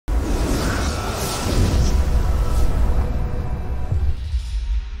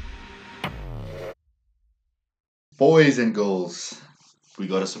Boys and girls, we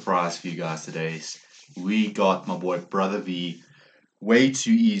got a surprise for you guys today. We got my boy BrodhaV,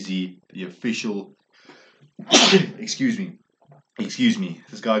 WayTooEasy, the official excuse me,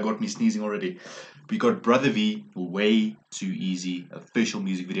 this guy got me sneezing already. We got BrodhaV, WayTooEasy, official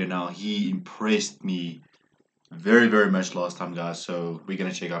music video now. He impressed me very much last time, guys, so we're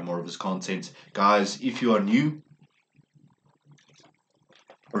gonna check out more of his content. Guys, if you are new,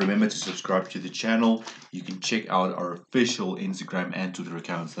 remember to subscribe to the channel. You can check out our official Instagram and Twitter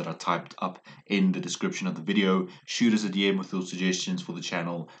accounts that are typed up in the description of the video. Shoot us a DM with those suggestions for the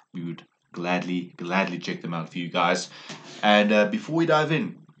channel. We would gladly check them out for you guys. And before we dive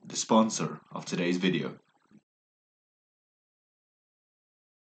in, the sponsor of today's video.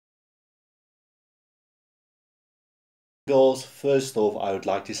 Girls, first off, I would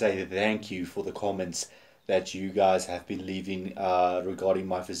like to say thank you for the comments that you guys have been leaving regarding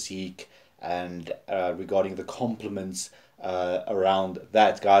my physique and regarding the compliments around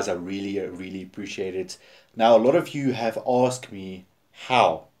that. Guys, I really appreciate it. Now, a lot of you have asked me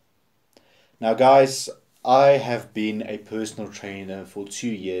how. Now, guys, I have been a personal trainer for 2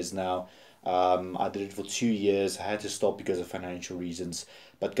 years now. I did it for 2 years. I had to stop because of financial reasons.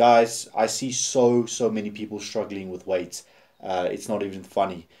 But guys, I see so many people struggling with weight. It's not even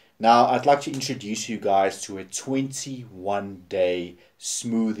funny. Now, I'd like to introduce you guys to a 21-day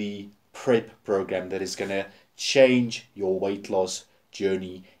smoothie prep program that is going to change your weight loss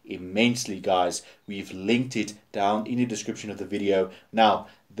journey immensely, guys. We've linked it down in the description of the video. Now,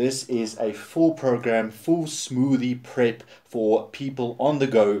 this is a full program, full smoothie prep for people on the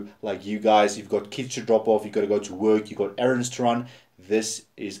go like you guys. You've got kids to drop off, you've got to go to work, you've got errands to run. This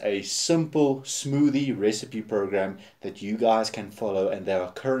is a simple smoothie recipe program that you guys can follow, and they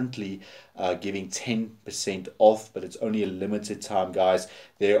are currently giving 10% off, but it's only a limited time, guys.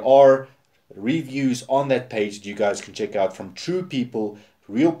 There are reviews on that page that you guys can check out from true people,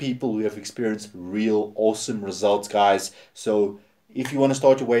 real people who have experienced real awesome results, guys. So if you want to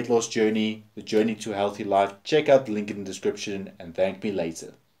start your weight loss journey, the journey to a healthy life, check out the link in the description and thank me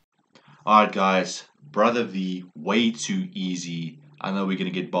later. Alright guys, BrodhaV, WayTooEasy. I know we're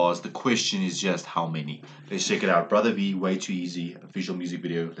going to get bars. The question is just how many. Let's check it out. BrodhaV, WayTooEasy, official music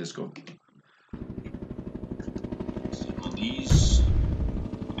video. Let's go. On these.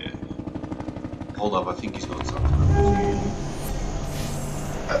 Yeah. Hold up, I think he's got something.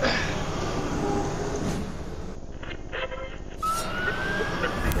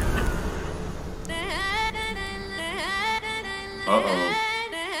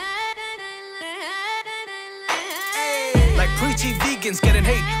 Like preachy vegans getting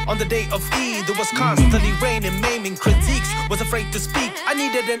hate on the day of Eid. There was constantly raining, maiming critiques. Was afraid to speak. I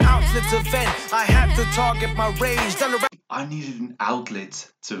needed an outlet to vent. I had to target my rage. I needed an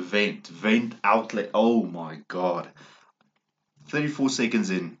outlet to vent. Vent outlet. Oh my god. 34 seconds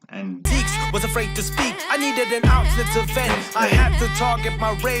in and was afraid to speak. I needed an outlet to vent. I had to target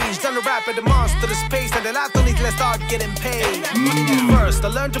my rage. Done a rap at the monstrous pace, and then I don't need to start getting paid. First, I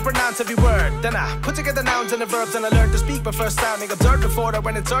learned to pronounce every word. Then I put together nouns and the verbs, and I learned to speak my first sounding. Observed before I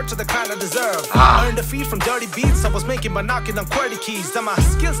went in search of the kind I deserve. I earned a fee from dirty beats I was making by knocking on QWERTY keys. Then my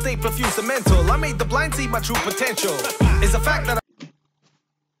skills stay profuse and mental. I made the blind see my true potential. It's a fact that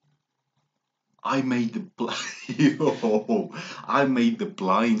I made the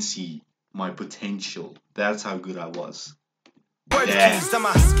blind see my potential. That's how good I was. Then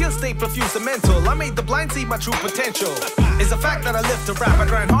my skills stay profuse and mental. I made the blind see my true potential. It's a fact that I live to rap. I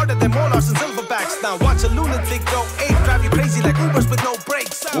grind harder than molars and silverbacks. Now watch a lunatic go ape, drive you crazy like Ubers with no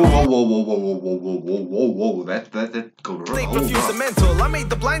brakes. Whoa, that go wrong. Stay profuse and mental. I made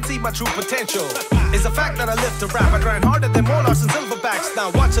the blind see my true potential. It's a fact that I live to rap. I grind harder than molars and silverbacks.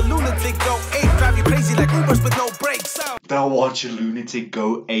 Now watch a lunatic go ape, drive you crazy like Ubers with no brakes. Now watch a lunatic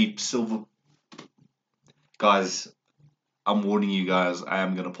go ape, silver. Guys, I'm warning you guys, I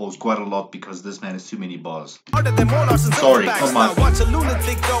am gonna pause quite a lot because this man has too many bars. Sorry, come on. Watch a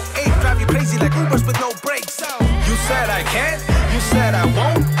lunatic go ape, drive you crazy like Ubers with no brakes. You said I can't, you said I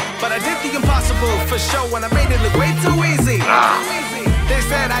won't, but I did the impossible for show when I made it look way too easy. They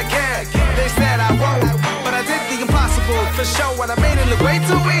said I can't, they said I won't, but I did the impossible for show when I made it look way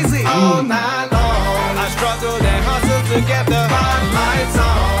too easy. All night long, I struggled and hustled to get the spotlights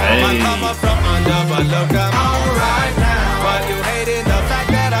on. My cover from under, but look, I'm alright now. But you hating the fact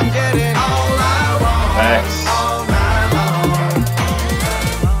that I'm getting all I want. Facts. All night long.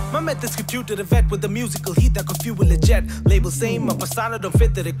 My methods computed a vet with the musical heat that could fuel a jet. Label same, my persona don't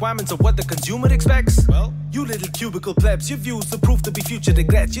fit the requirements of what the consumer expects. Well, you little cubicle plebs, your views will prove to be future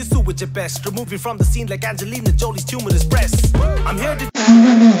regrets. You sue at your best, remove you from the scene like Angelina Jolie's tumorous breasts. I'm here to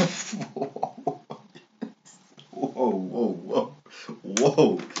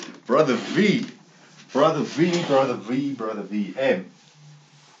Whoa, Brother V. Brother V, Brother V, Brother V.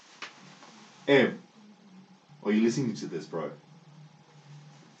 M. Are you listening to this, bro?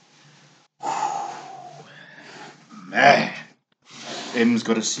 Man. M's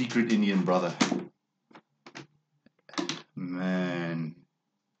got a secret Indian brother. Man.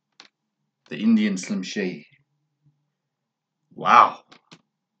 The Indian Slim Shady. Wow.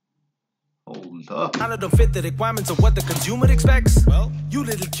 Hold up. None of them fit the requirements of what the consumer expects. Well, you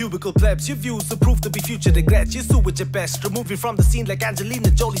little cubicle plebs, your views are proof to be future regrets. You sue at your best, remove you from the scene like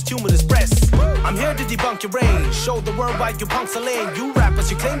Angelina Jolie's tumorous breasts. I'm here to debunk your range, show the world why you punks are lame. You rappers,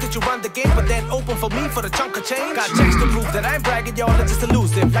 you claim that you run the game, but then open for me for a chunk of change. Got checks to prove that I'm bragging, y'all are just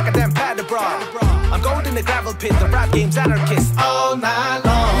elusive, like a damn pad bra. I'm going in the gravel pit, the rap game's anarchist all night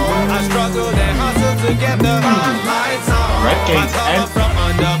long. I struggled and hustled to get the lights on. Rap game's from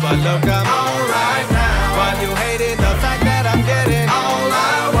under, but look, I'm alright now. While you hating the fact that I'm getting all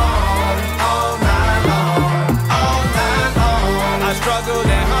I want, all night long, all night long. I struggled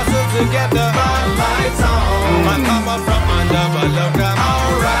and hustled to get the lights on. I come up from under, but look, I'm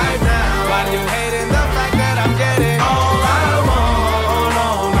alright now. While you hating the fact that I'm getting all I want,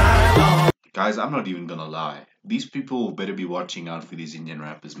 all night long. Guys, I'm not even gonna lie. These people better be watching out for these Indian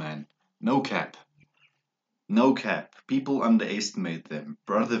rappers, man. No cap. No cap. People underestimate them.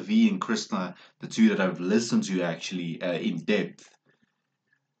 Brother V and Krishna, the two that I've listened to actually in depth.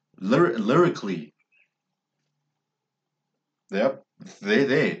 Lyrically. Yep, they're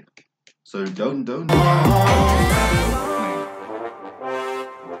there. So don't.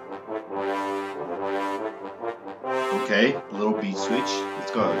 Okay, a little beat switch.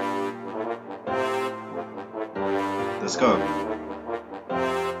 Let's go. Let's go.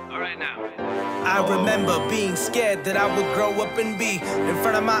 I remember being scared that I would grow up and be in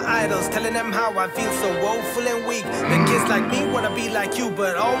front of my idols, telling them how I feel so woeful and weak. The kids like me wanna be like you,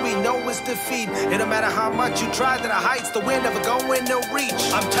 but all we know is defeat. It don't matter how much you try, that the heights the wind never going to reach.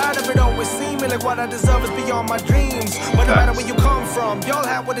 I'm tired of it always seeming like what I deserve is beyond my dreams. But no matter where you come from, y'all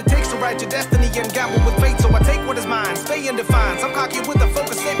have what it takes to write your destiny and gamble with fate. So I take what is mine, stay in defiance. I'm cocky with a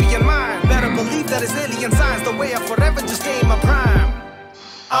focus, sapient mind. Better believe that it's alien signs, the way I forever just stay in my prime.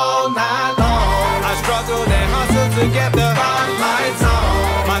 All night long, I struggled and hustled to get the lights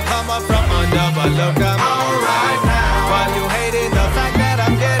on. I come up from under, but look, I'm alright now. While you hating the fact that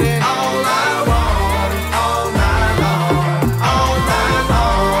I'm getting all I want, all night long, all night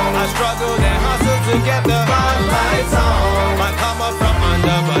long. I struggled and hustled to get the lights on. I come up from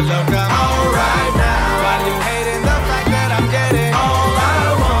under, but look, I'm alright now. While you hating the fact that I'm getting all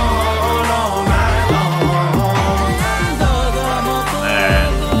I want, all night long.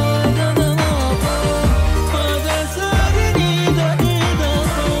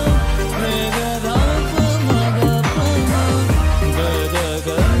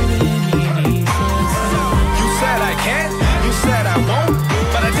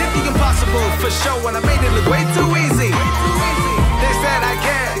 For sure, when I made it look way too easy. They said I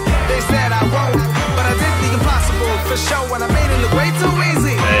can't, they said I won't, but I did the impossible for sure when I made it look way too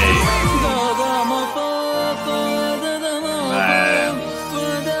easy.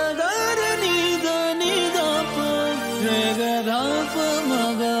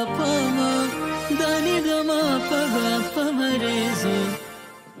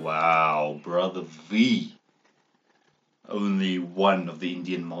 Wow, Brother V. Only one of the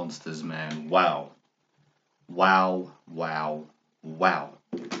Indian monsters, man. Wow. Wow.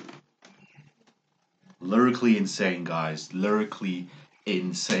 Lyrically insane, guys. Lyrically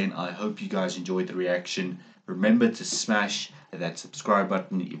insane. I hope you guys enjoyed the reaction. Remember to smash that subscribe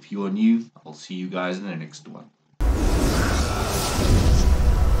button if you are new. I'll see you guys in the next one.